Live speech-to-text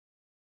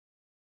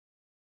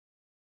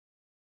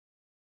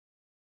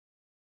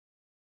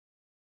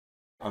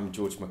I'm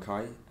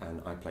MacKay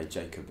and I play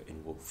Jacob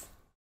in Wolf.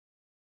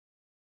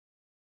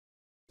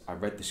 I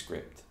read the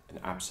script and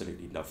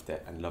absolutely loved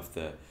it and loved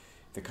the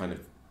kind of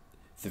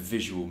the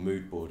visual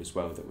mood board as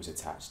well that was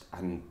attached,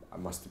 and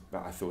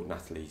I thought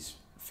Natalie's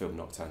film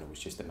Nocturnal was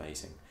just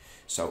amazing.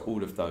 So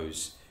all of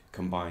those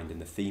combined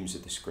and the themes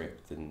of the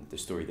script and the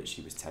story that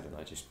she was telling,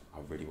 I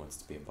really wanted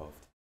to be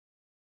involved.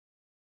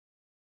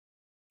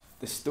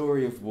 The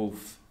story of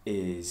Wolf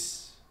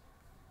is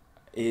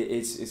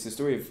it's the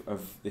story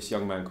of this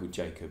young man called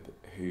Jacob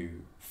who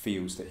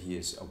feels that he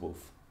is a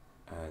wolf,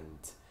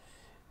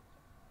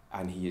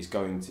 and he is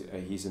going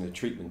to he's in a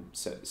treatment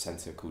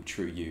centre called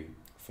True You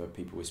for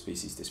people with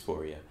species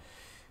dysphoria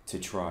to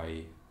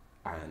try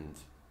and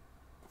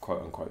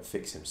quote unquote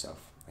fix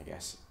himself, I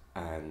guess.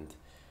 And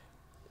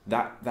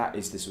that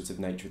is the sort of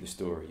nature of the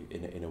story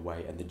in a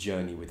way, and the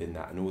journey within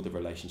that and all the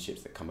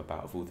relationships that come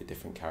about of all the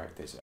different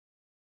characters.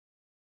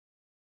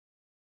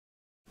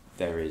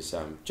 There is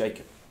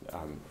Jacob,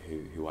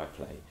 who I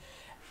play,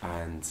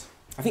 and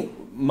I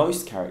think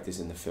most characters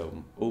in the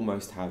film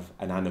almost have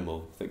an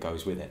animal that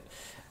goes with it,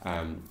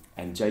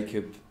 and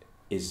Jacob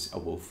is a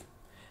wolf,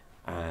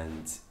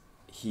 and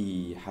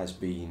he has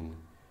been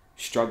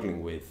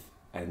struggling with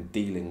and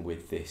dealing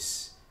with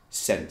this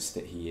sense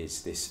that he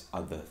is this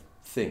other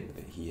thing,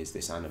 that he is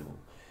this animal,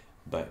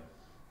 but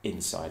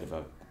inside of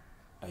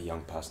a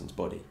young person's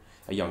body,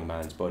 a young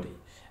man's body,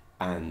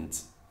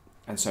 and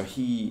so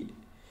he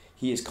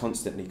is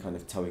constantly kind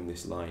of towing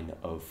this line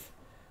of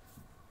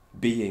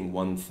being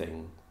one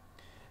thing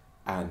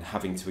and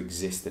having to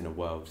exist in a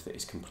world that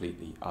is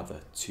completely other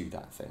to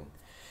that thing,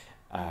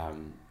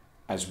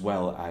 as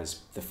well as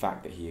the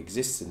fact that he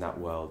exists in that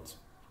world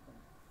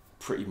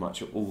pretty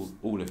much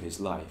all of his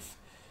life,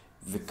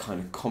 the kind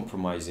of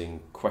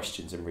compromising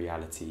questions and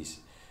realities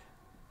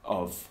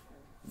of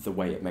the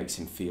way it makes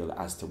him feel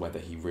as to whether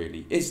he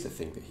really is the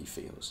thing that he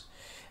feels.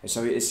 And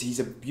so he's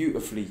a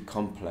beautifully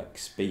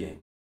complex being.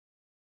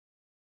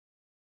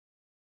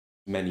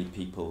 Many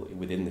people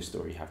within the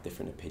story have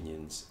different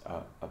opinions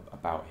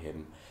about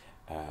him,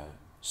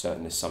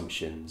 certain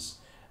assumptions,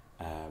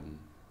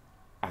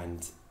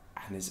 and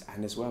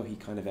as well he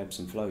kind of ebbs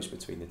and flows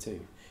between the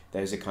two.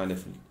 There's a kind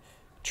of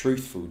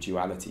truthful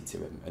duality to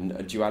him, and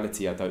a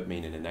duality I don't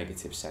mean in a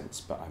negative sense,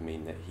 but I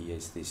mean that he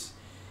is these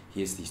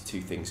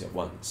two things at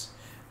once,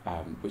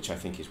 which I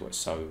think is what's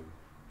so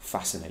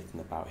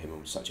fascinating about him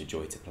and such a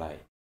joy to play.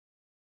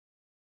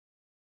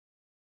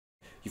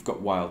 You've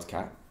got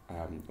Wildcat,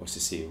 or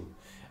Cecile,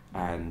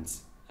 and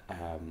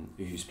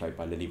who's played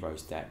by Lily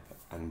Rose Depp,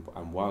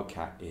 and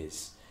Wildcat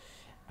is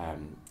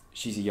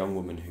she's a young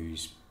woman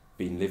who's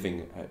been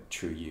living at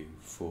True You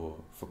for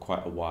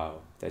quite a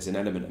while. There's an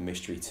element of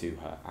mystery to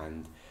her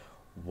and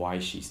why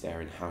she's there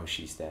and how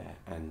she's there,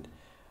 and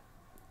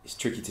it's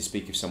tricky to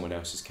speak of someone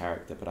else's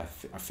character, but I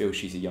feel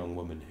she's a young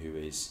woman who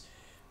is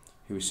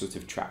sort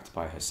of trapped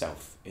by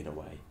herself in a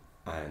way,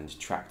 and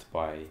trapped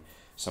by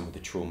some of the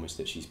traumas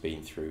that she's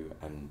been through,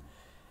 and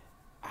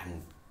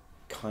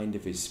kind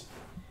of is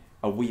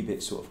a wee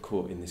bit sort of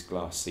caught in this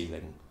glass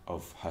ceiling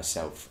of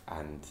herself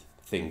and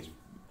things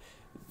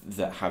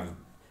that have,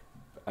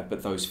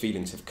 but those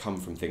feelings have come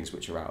from things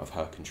which are out of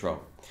her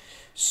control.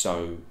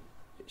 So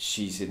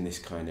she's in this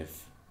kind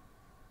of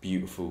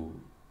beautiful,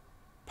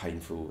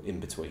 painful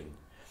in-between.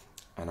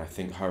 And I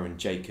think her and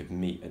Jacob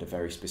meet at a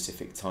very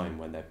specific time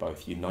when they're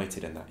both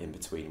united in that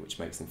in-between, which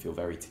makes them feel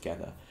very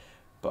together.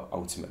 But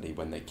ultimately,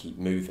 when they keep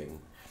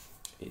moving,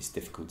 it's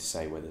difficult to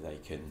say whether they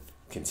can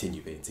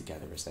continue being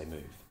together as they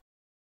move.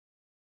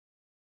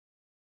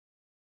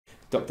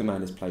 Dr.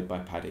 Man is played by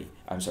Paddy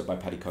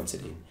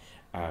Considine,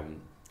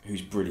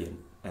 who's brilliant,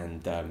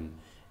 and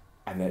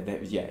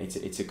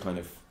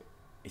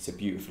it's a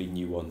beautifully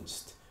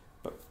nuanced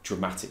but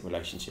dramatic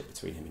relationship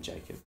between him and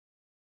Jacob.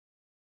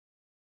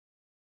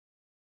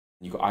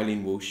 You've got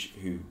Eileen Walsh,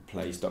 who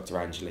plays Dr.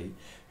 Angeli,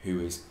 who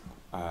is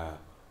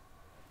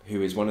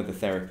one of the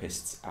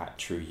therapists at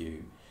True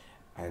You,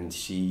 and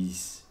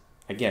she's,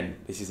 again,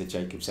 this is a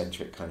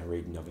Jacob-centric kind of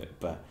reading of it,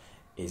 but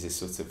is a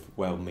sort of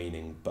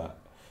well-meaning but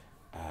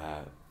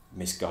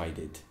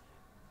misguided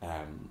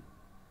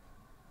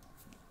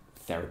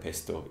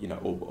therapist, or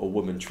a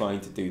woman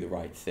trying to do the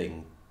right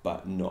thing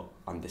but not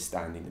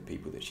understanding the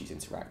people that she's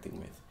interacting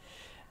with.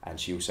 And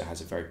she also has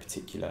a very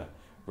particular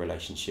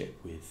relationship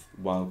with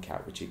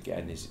Wildcat, which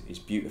again is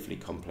beautifully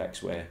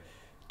complex, where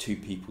two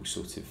people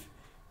sort of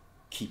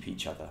keep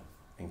each other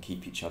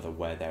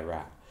where they're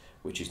at,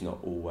 which is not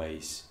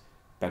always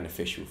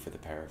beneficial for the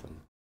pair of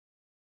them.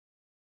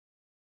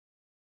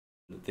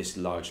 This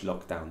large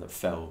lockdown that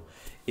fell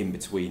in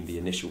between the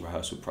initial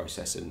rehearsal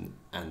process and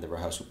the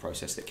rehearsal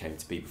process that came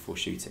to be before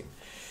shooting,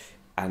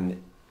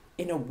 and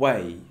in a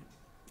way,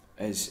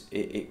 as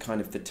it kind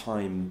of the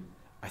time,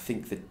 I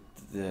think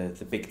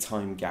the big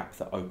time gap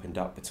that opened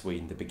up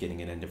between the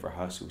beginning and end of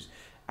rehearsals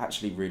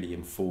actually really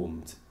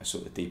informed a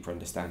sort of deeper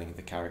understanding of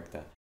the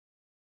character.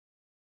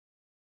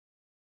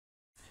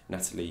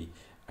 Natalie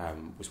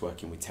was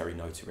working with Terry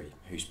Notary,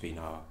 who's been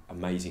our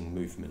amazing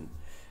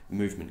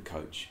movement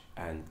coach,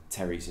 and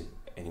Terry's an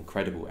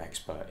incredible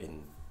expert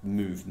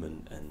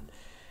movement and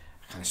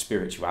kind of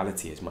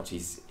spirituality as much.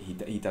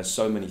 He does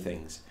so many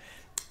things.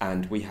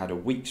 And we had a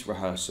week's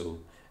rehearsal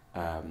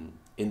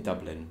in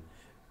Dublin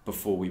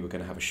before we were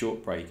going to have a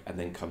short break and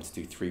then come to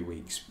do 3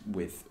 weeks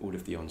with all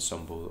of the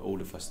ensemble,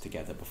 all of us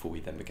together, before we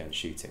then began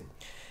shooting.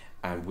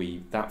 And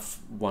that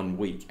 1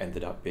 week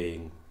ended up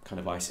being kind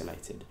of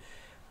isolated.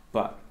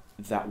 But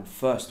that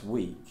first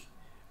week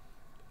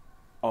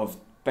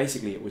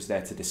basically it was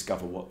there to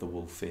discover what the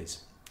wolf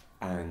is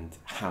and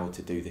how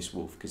to do this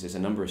wolf, because there's a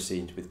number of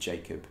scenes with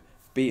Jacob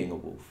being a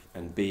wolf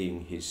and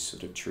being his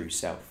sort of true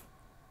self.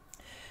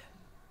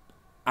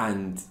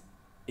 And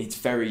it's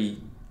very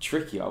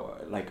tricky. We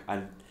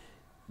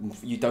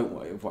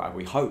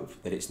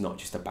hope that it's not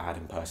just a bad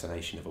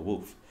impersonation of a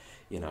wolf,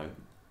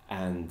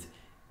 and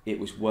it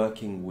was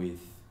working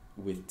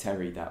with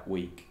Terry that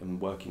week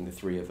and working the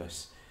three of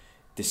us,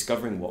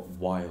 discovering what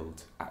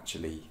wild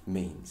actually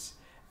means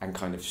and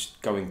kind of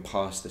going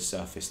past the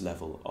surface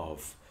level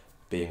of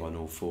being on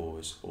all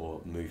fours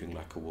or moving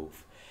like a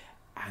wolf.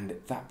 And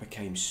that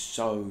became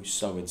so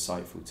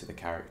insightful to the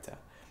character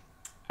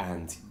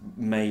and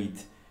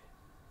made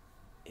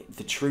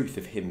the truth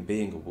of him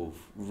being a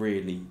wolf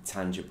really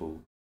tangible